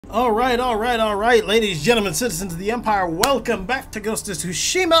Alright, ladies, gentlemen, citizens of the Empire, welcome back to Ghost of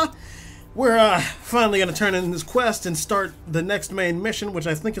Tsushima. We're finally going to turn in this quest and start the next main mission, which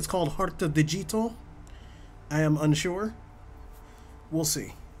I think is called Heart of the Jito. I am unsure. We'll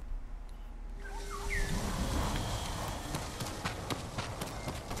see.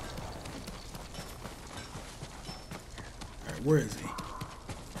 Alright, where is he?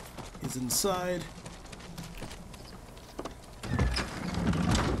 He's inside.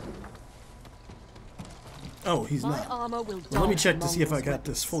 Oh, he's not. Well, let me check to see if I got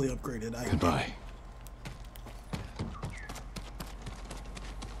this fully upgraded. Goodbye.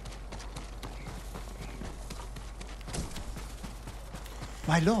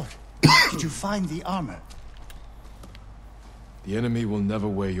 My lord, did you find the armor? The enemy will never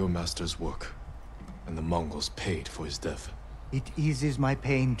wear your master's work, and the Mongols paid for his death. It eases my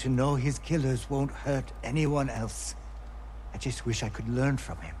pain to know his killers won't hurt anyone else. I just wish I could learn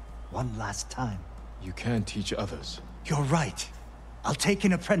from him one last time. You can teach others. You're right. I'll take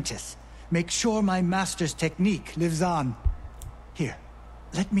an apprentice. Make sure my master's technique lives on. Here,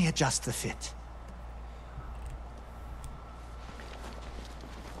 let me adjust the fit.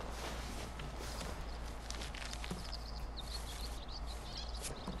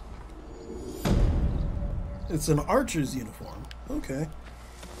 It's an archer's uniform. Okay.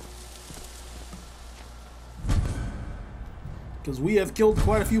 Because we have killed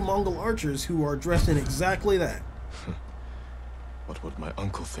quite a few Mongol archers who are dressed in exactly that. What would my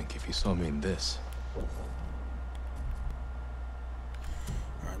uncle think if he saw me in this?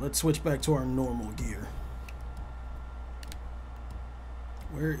 Alright, let's switch back to our normal gear.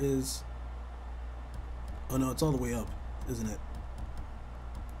 Where is... Oh no, it's all the way up, isn't it?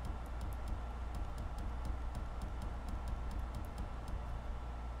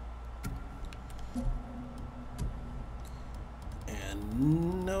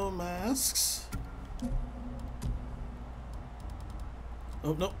 No masks.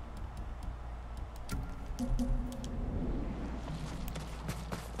 Oh, no.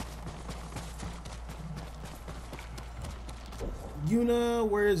 Yuna,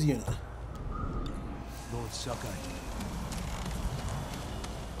 where is Yuna? Lord Sakai.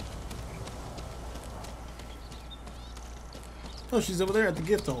 Oh, she's over there at the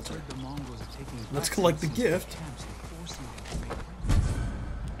gift altar. Let's collect the gift.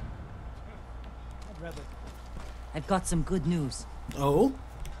 I've got some good news. Oh?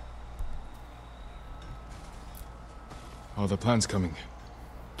 Are the plans coming?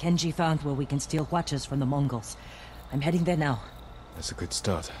 Kenji found where we can steal watches from the Mongols. I'm heading there now. That's a good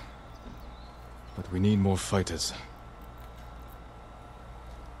start. But we need more fighters.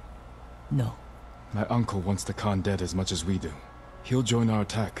 No. My uncle wants the Khan dead as much as we do. He'll join our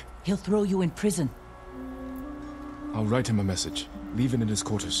attack. He'll throw you in prison. I'll write him a message. Leave it in his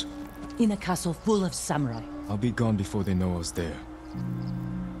quarters. In a castle full of samurai. I'll be gone before they know I was there.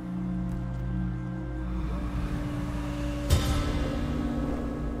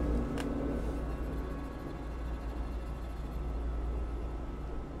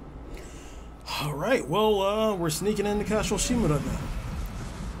 Alright, well, we're sneaking into Castle Shimura now.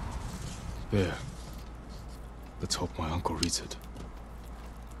 There. Let's hope my uncle reads it.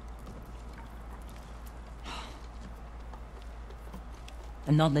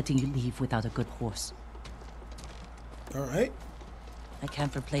 I'm not letting you leave without a good horse. Alright. I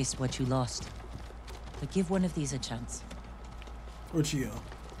can't replace what you lost. But give one of these a chance. Where'd she go?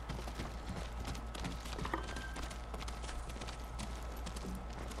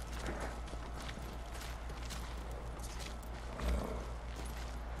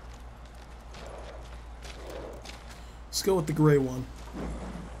 Let's go with the gray one.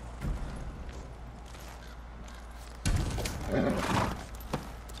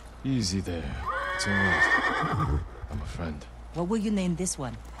 Easy there. It's alright. I'm a friend. What will you name this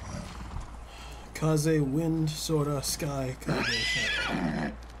one? Kaze, wind, Sora, sky,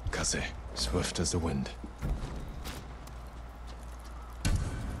 Kaze. Kaze, swift as the wind.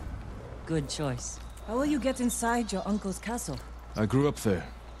 Good choice. How will you get inside your uncle's castle? I grew up there.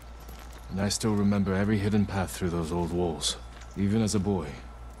 And I still remember every hidden path through those old walls. Even as a boy,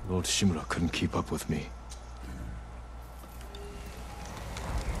 Lord Shimura couldn't keep up with me.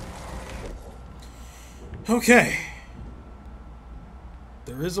 Okay.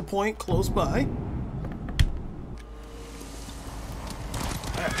 There is a point close by.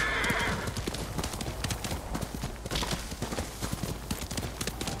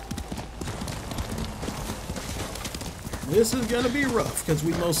 This is gonna be rough, because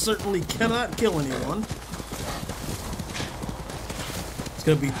we most certainly cannot kill anyone. It's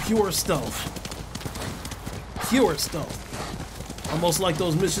gonna be pure stealth. Pure stealth. Almost like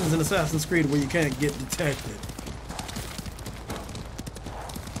those missions in Assassin's Creed where you can't get detected.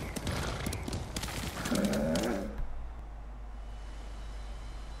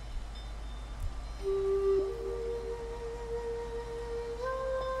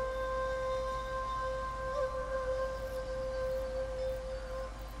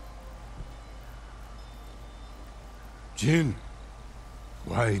 Jin,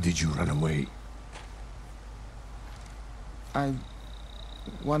 why did you run away? I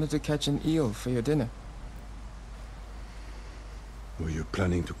wanted to catch an eel for your dinner. Were you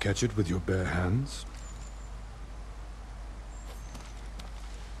planning to catch it with your bare hands?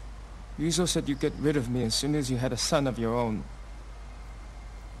 Yuzo said you'd get rid of me as soon as you had a son of your own.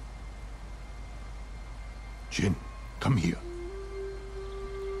 Jin, come here.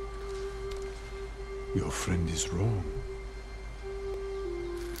 Your friend is wrong.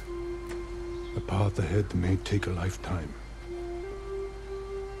 The path ahead may take a lifetime,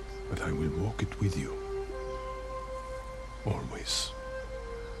 but I will walk it with you. Always.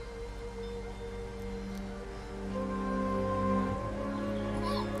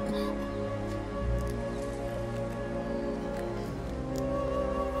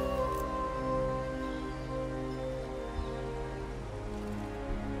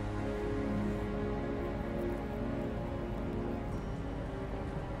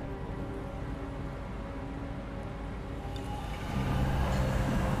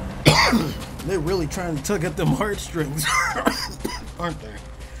 They're really trying to tug at them heartstrings, aren't they?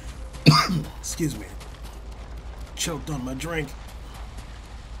 Excuse me. Choked on my drink.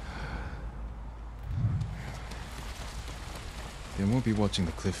 They won't be watching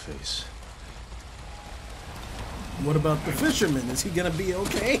the cliff face. What about the fisherman? Is he gonna be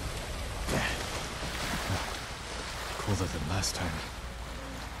okay? Colder than last time.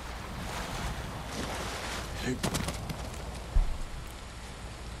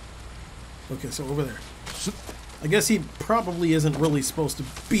 Okay, so over there. I guess he probably isn't really supposed to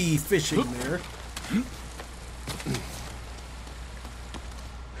be fishing there.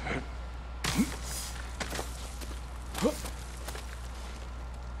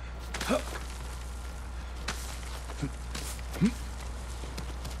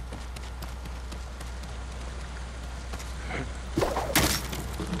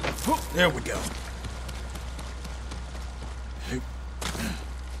 There we go.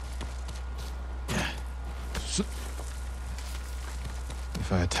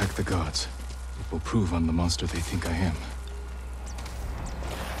 If I attack the gods, it will prove I'm the monster they think I am.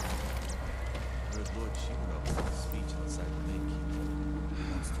 Heard Lord Shimura was speech outside the lake. He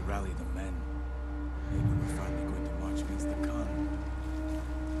wants to rally the men. Maybe we're finally going to march against the Khan.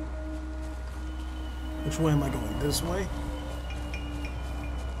 Which way am I going? This way?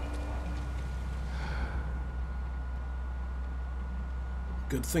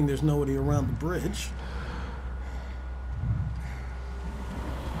 Good thing there's nobody around the bridge.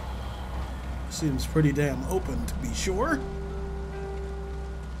 Seems pretty damn open, to be sure.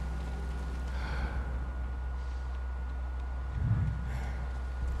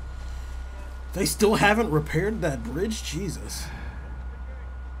 They still haven't repaired that bridge? Jesus.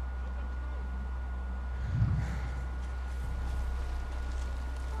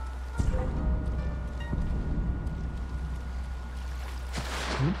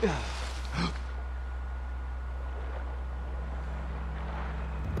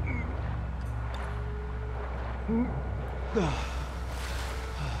 I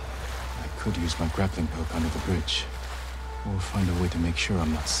could use my grappling hook under the bridge, or find a way to make sure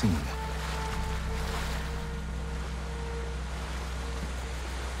I'm not seen.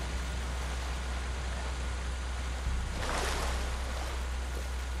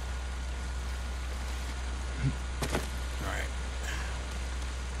 Alright.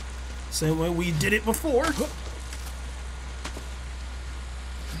 Same way we did it before.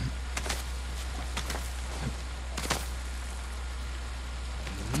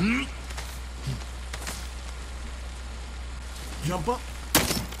 Jump up.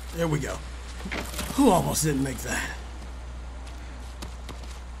 There we go. Who almost didn't make that?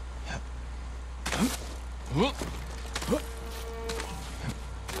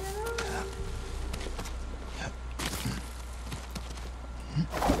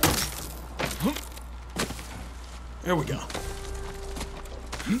 There we go.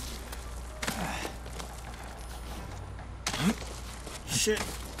 Shit.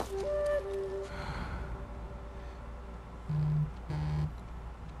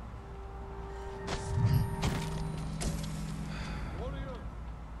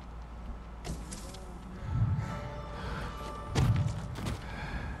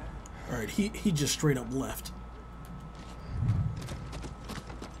 Alright, he just straight up left.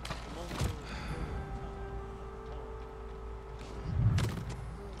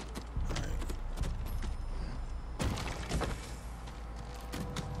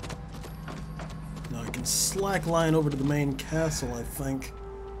 can slack line over to the main castle, I think.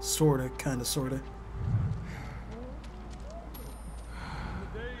 Sorta, kinda, sorta.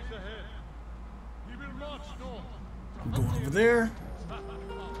 I'm going over there.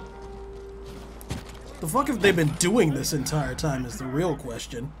 The fuck have they been doing this entire time is the real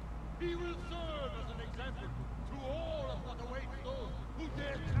question. He will serve as an example to all of what awaits those who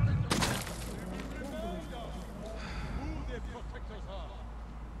dare challenge us. Remind us who their protectors are.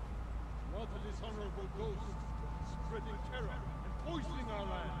 Not a dishonorable ghost spreading terror and poisoning our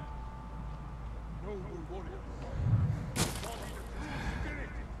land. Noble warriors. Embody the true spirit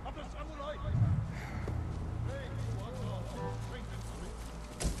of the samurai.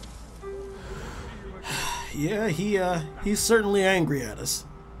 Yeah, he's certainly angry at us.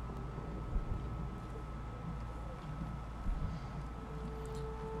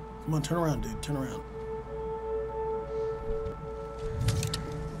 Come on, turn around, dude. Turn around.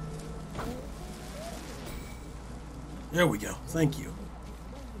 There we go. Thank you.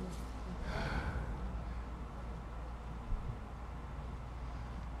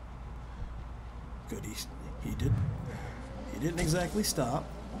 Good. He didn't exactly stop.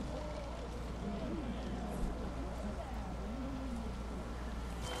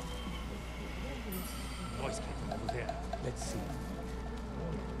 Noise came over there. Let's see.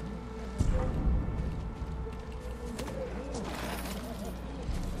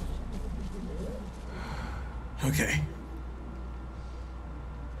 Okay.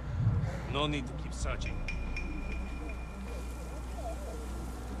 No need to keep searching.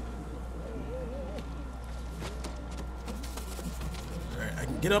 Alright, I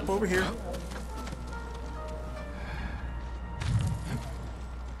can get up over here.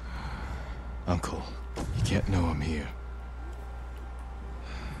 Uncle, you can't know I'm here.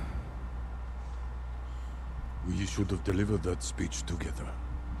 We should have delivered that speech together.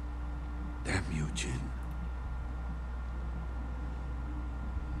 Damn you, Jin.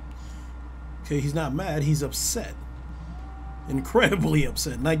 Okay, he's not mad, he's upset. Incredibly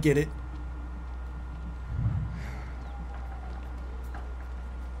upset, and I get it.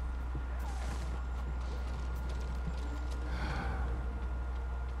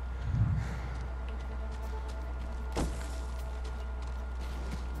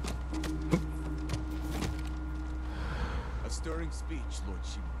 A stirring speech, Lord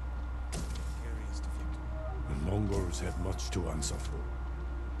Shimura. Carry us to victory. The Mongols have much to answer for.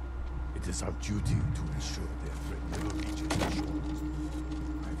 It is our duty to ensure their threat never reaches our shores.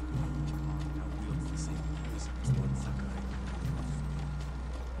 I've heard Khan now wields the same poison as Lord Sakai.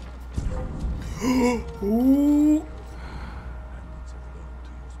 Ooh. Bandits have learned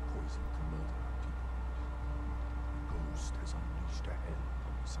to use poison to murder our people. The ghost has unleashed a hell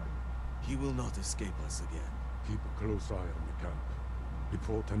on the side. He will not escape us again. Keep a close eye on the camp.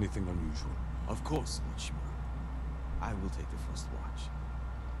 Report anything unusual. Of course, Lord Shimura. I will take the first watch.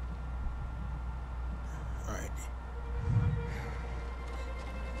 Alright.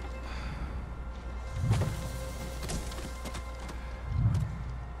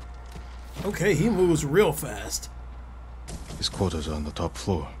 Okay, he moves real fast. His quarters are on the top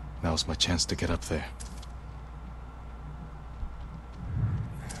floor. Now's my chance to get up there.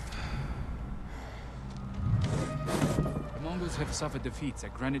 The Mongols have suffered defeats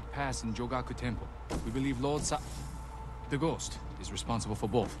at Granite Pass and Jogaku Temple. We believe the Ghost is responsible for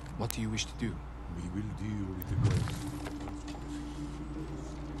both. What do you wish to do? We will deal with the ghost.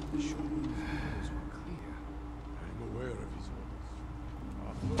 The Shogun's orders were clear. I am aware of his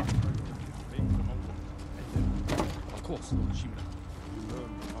orders. Of course, Lord Shimura.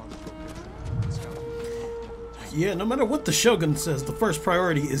 Yeah, no matter what the Shogun says, the first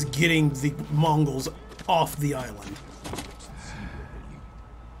priority is getting the Mongols off the island.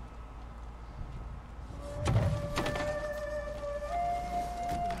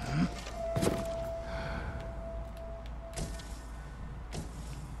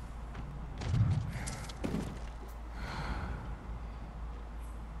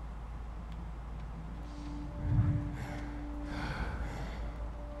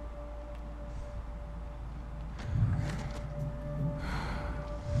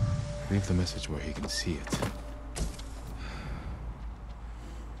 Leave the message where he can see it.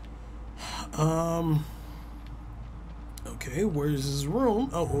 Okay, where's his room?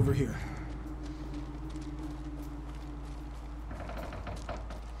 Oh, over here.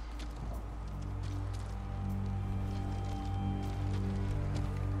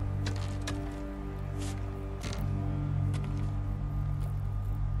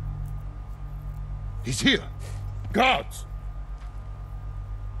 He's here! Guards!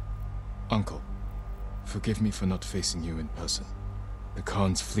 Uncle, forgive me for not facing you in person. The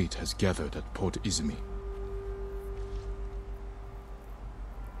Khan's fleet has gathered at Port Izumi.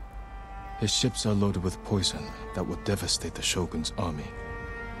 His ships are loaded with poison that will devastate the Shogun's army.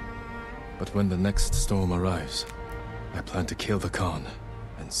 But when the next storm arrives, I plan to kill the Khan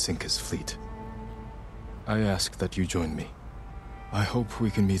and sink his fleet. I ask that you join me. I hope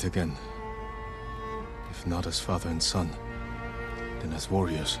we can meet again. If not as father and son, then as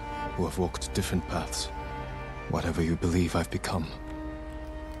warriors who have walked different paths. Whatever you believe I've become,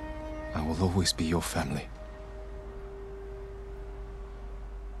 I will always be your family.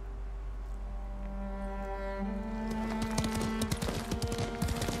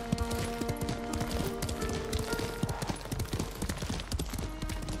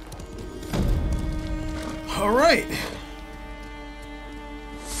 All right.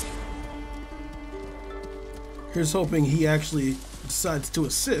 Here's hoping he actually decides to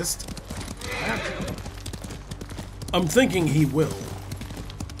assist. I'm thinking he will.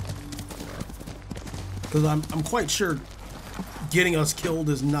 Because I'm quite sure getting us killed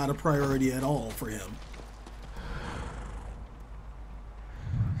is not a priority at all for him.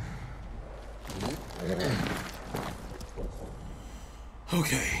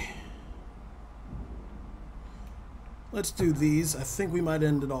 Okay. Let's do these. I think we might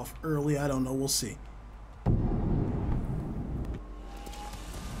end it off early. I don't know. We'll see.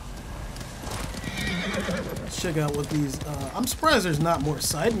 Let's check out what these... I'm surprised there's not more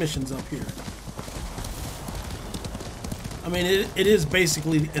side missions up here. I mean, it is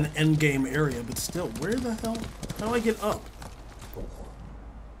basically an endgame area, but still, where the hell? How do I get up?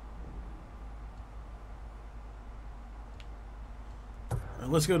 Alright,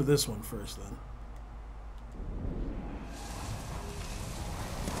 let's go to this one first, then.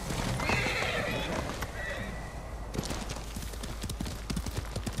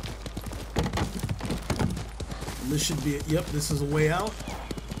 This should be it. Yep, this is a way out.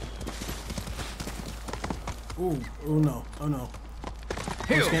 Ooh, oh no, oh no.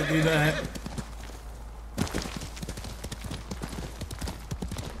 Just can't do that.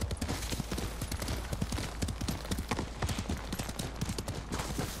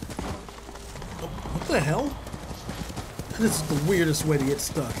 Oh, what the hell? This is the weirdest way to get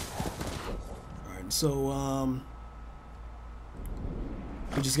stuck. Alright, so,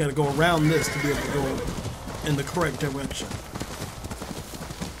 we just gotta go around this to be able to go in the correct direction.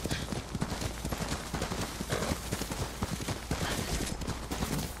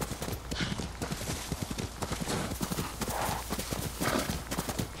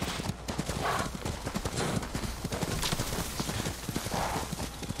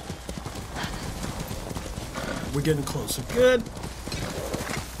 We're getting closer. Good.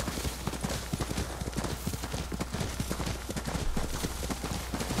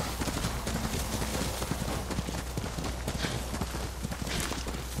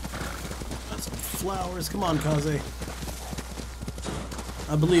 Flowers. Come on, Kaze.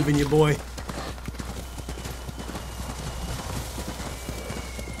 I believe in you, boy.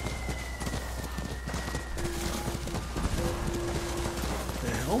 The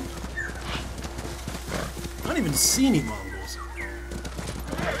hell? I don't even see any Mongols.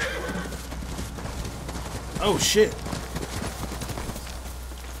 Oh, shit.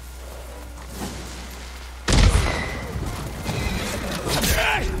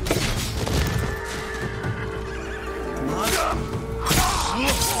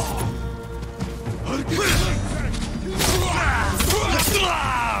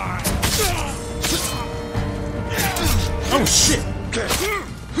 Oh shit!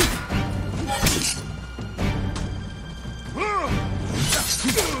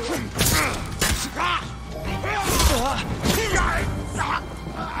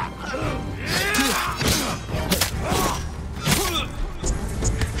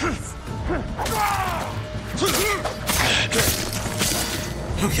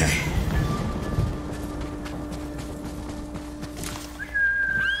 Okay.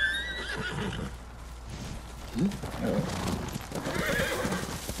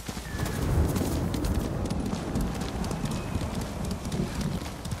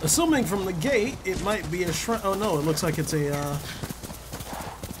 Assuming from the gate, it might be a shrine. Oh no, it looks like it's a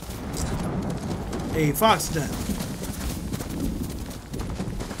fox den.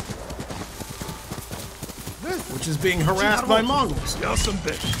 Which is being harassed by Mongols.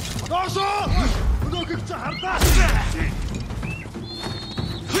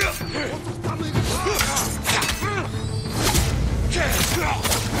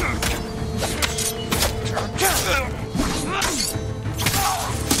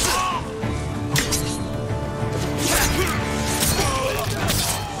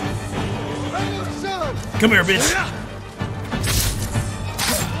 Come here, bitch.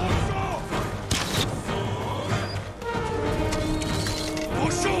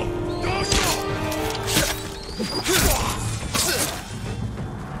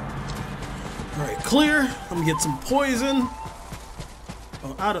 clear. Let me get some poison.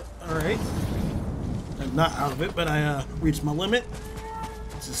 Oh, out of... Alright. I'm not out of it, but I reached my limit.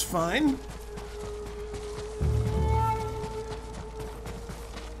 This is fine.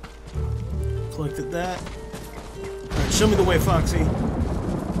 Collected that. Alright, show me the way, Foxy.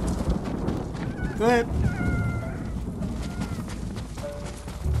 Go ahead.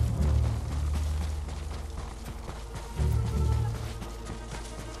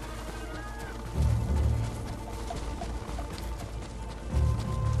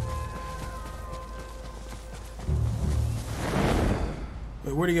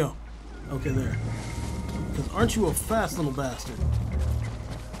 Wait, where'd he go? Okay, there. Because aren't you a fast little bastard?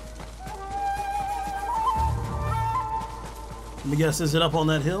 Let me guess, is it up on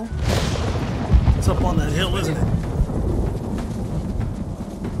that hill? It's up on that hill, isn't it?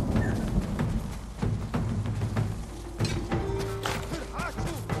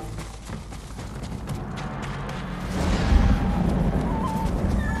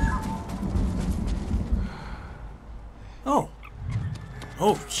 Oh.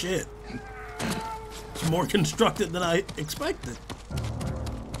 Oh, shit. It's more constructed than I expected.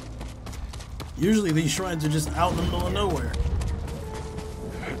 Usually these shrines are just out in the middle of nowhere.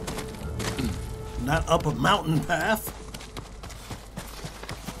 Not up a mountain path.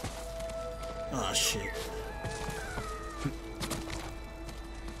 Oh, shit.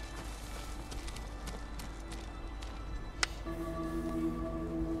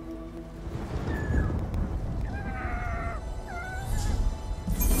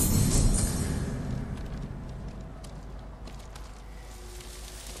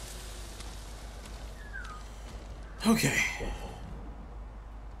 Okay.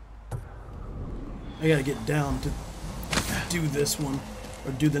 I gotta get down to do this one,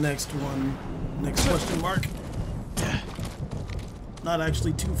 or do the next one. Next question mark. Not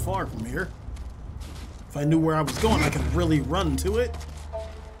actually too far from here. If I knew where I was going, I could really run to it.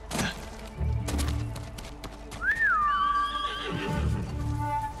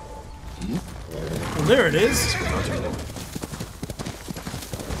 Well, there it is.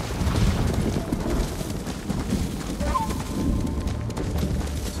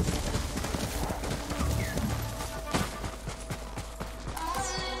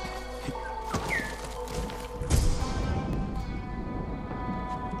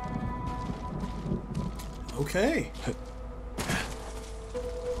 Okay.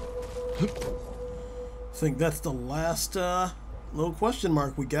 I think that's the last little question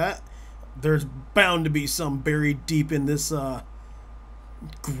mark we got. There's bound to be some buried deep in this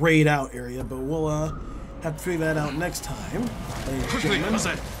grayed out area, but we'll have to figure that out next time. Ladies and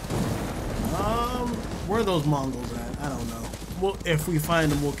gentlemen. Where are those Mongols at? I don't know. Well, if we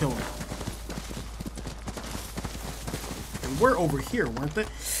find them, we'll kill them. And we're over here, weren't they?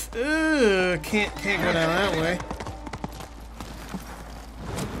 Can't go down that way.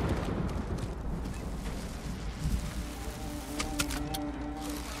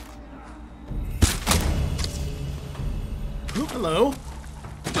 Hello.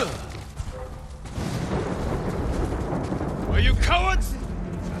 Are you cowards?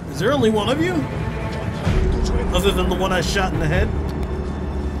 Is there only one of you? Other than the one I shot in the head?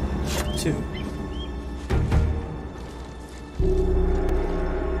 Two.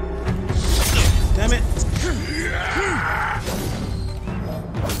 Damn it.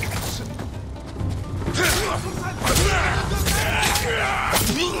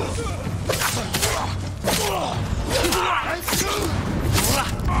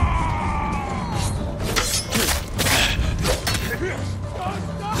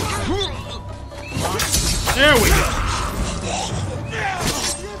 There we go.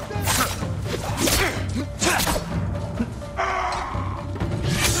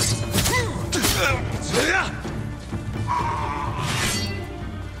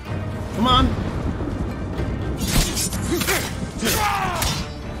 Come on.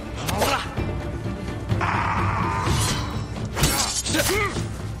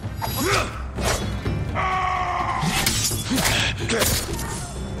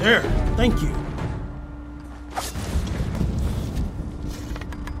 There. Thank you.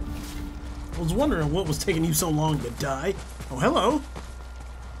 I was wondering what was taking you so long to die. Oh, hello.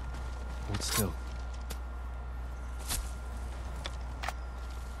 Hold still.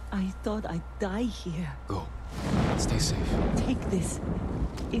 I thought I'd die here. Go. Stay safe. Take this.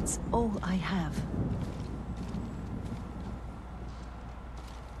 It's all I have.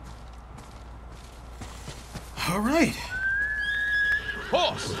 All right.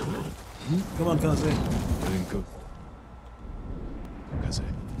 Horse! Come on, Kaze. Doing good. Kaze.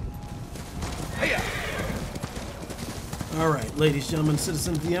 Hiya! Alright, ladies, gentlemen,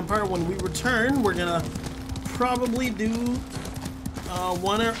 citizens of the Empire, when we return, we're gonna probably do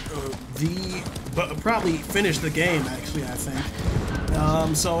probably finish the game, actually, I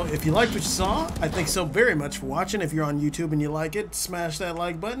think. So if you liked what you saw, I thank so very much for watching. If you're on YouTube and you like it, smash that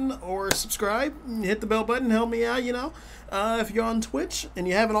like button or subscribe, hit the bell button, help me out, you know. If you're on Twitch and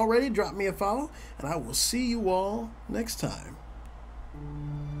you haven't already, drop me a follow, and I will see you all next time.